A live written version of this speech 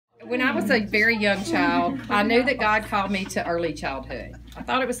When I was a very young child, I knew that God called me to early childhood. I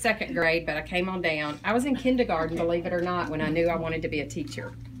thought it was second grade, but I came on down. I was in kindergarten, believe it or not, when I knew I wanted to be a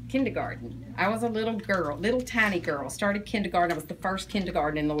teacher. Kindergarten. I was a little girl, little tiny girl. Started kindergarten. I was the first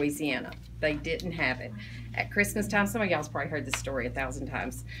kindergarten in Louisiana. They didn't have it. At Christmas time, some of y'all's probably heard this story 1,000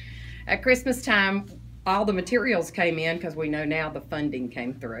 times. At Christmas time, all the materials came in because we know now the funding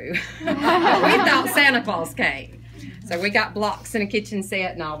came through. We thought Santa Claus came. So we got blocks and a kitchen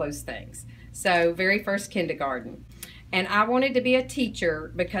set and all those things. So very first kindergarten. And I wanted to be a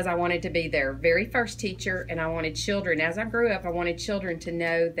teacher because I wanted to be their very first teacher, and I wanted children, as I grew up, I wanted children to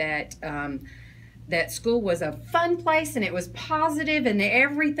know that that school was a fun place and it was positive and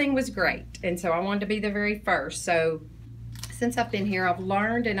everything was great. And so I wanted to be the very first. So since I've been here, I've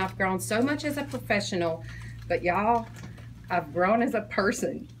learned and I've grown so much as a professional, but y'all, I've grown as a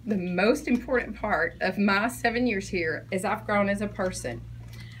person. The most important part of my 7 years here is I've grown as a person.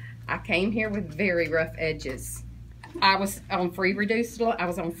 I came here with very rough edges. I was on free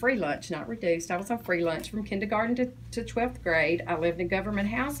lunch, not reduced. I was on free lunch from kindergarten to 12th grade. I lived in government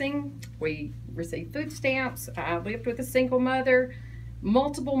housing. We received food stamps. I lived with a single mother,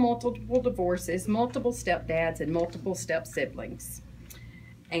 multiple divorces, multiple stepdads, and multiple step siblings.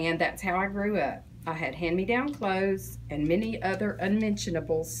 And that's how I grew up. I had hand-me-down clothes and many other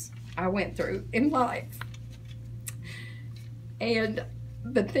unmentionables I went through in life. And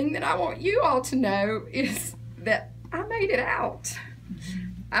the thing that I want you all to know is that I made it out.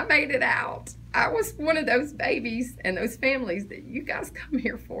 I made it out. I was one of those babies and those families that you guys come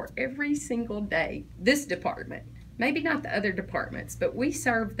here for every single day. This department, maybe not the other departments, but we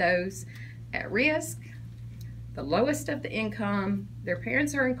serve those at risk, the lowest of the income, their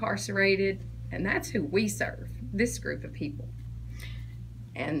parents are incarcerated, and that's who we serve, this group of people.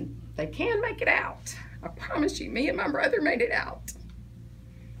 And they can make it out. I promise you, me and my brother made it out.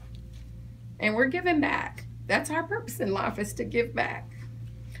 And we're giving back. That's our purpose in life, is to give back.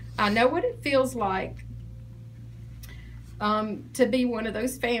 I know what it feels like to be one of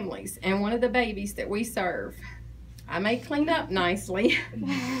those families and one of the babies that we serve. I may clean up nicely,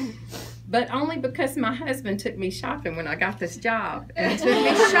 but only because my husband took me shopping when I got this job. And took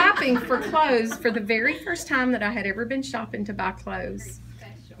me shopping for clothes for the very first time that I had ever been shopping to buy clothes.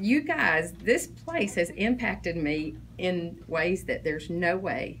 You guys, this place has impacted me in ways that there's no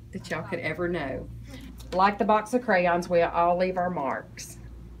way that y'all could ever know. Like the box of crayons, we all leave our marks.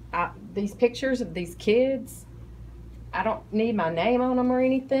 These pictures of these kids, I don't need my name on them or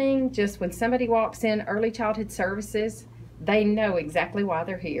anything. Just when somebody walks in Early Childhood Services, they know exactly why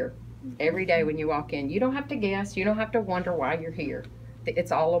they're here. Every day when you walk in, you don't have to guess. You don't have to wonder why you're here.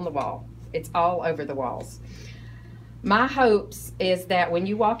 It's all on the wall. It's all over the walls. My hopes is that when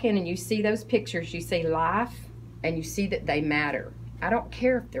you walk in and you see those pictures, you see life and you see that they matter. I don't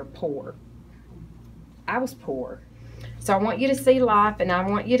care if they're poor. I was poor. So I want you to see life, and I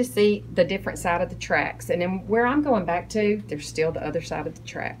want you to see the different side of the tracks. And then where I'm going back to, there's still the other side of the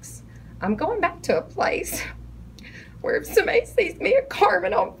tracks. I'm going back to a place where if somebody sees me and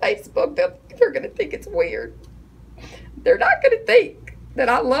Carmen on Facebook, they're going to think it's weird. They're not going to think that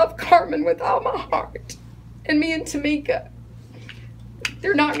I love Carmen with all my heart. And me and Tamika.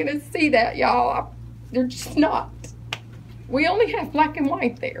 They're not going to see that, y'all. They're just not. We only have black and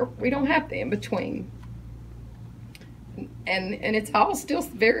white there. We don't have the in-between. And it's all still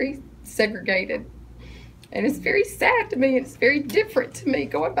very segregated. And it's very sad to me, and it's very different to me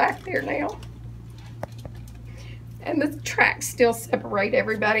going back there now. And the tracks still separate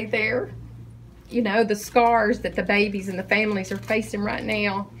everybody there. You know, the scars that the babies and the families are facing right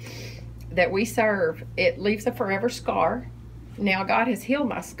now that we serve, it leaves a forever scar. Now God has healed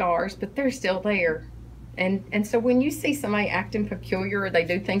my scars, but they're still there. And so when you see somebody acting peculiar or they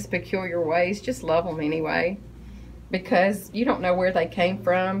do things peculiar ways, just love them anyway, because you don't know where they came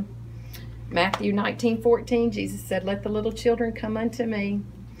from. Matthew 19:14, Jesus said, "Let the little children come unto me."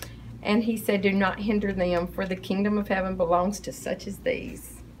 And he said, "Do not hinder them, for the kingdom of heaven belongs to such as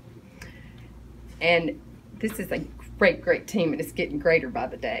these." And this is a great team, and it's getting greater by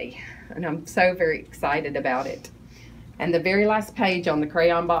the day. And I'm so very excited about it. And the very last page on the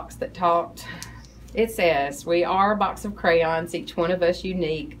crayon box that talked, it says, "We are a box of crayons, each one of us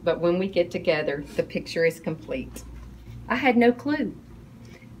unique, but when we get together, the picture is complete." I had no clue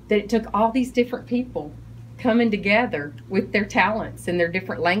that it took all these different people coming together with their talents and their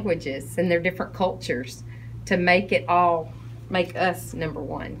different languages and their different cultures to make it all, make us number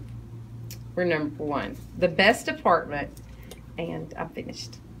one. We're number one. The best department, and I'm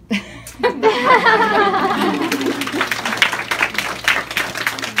finished. That's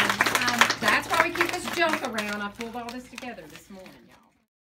why we keep this junk around. I pulled all this together this morning, y'all.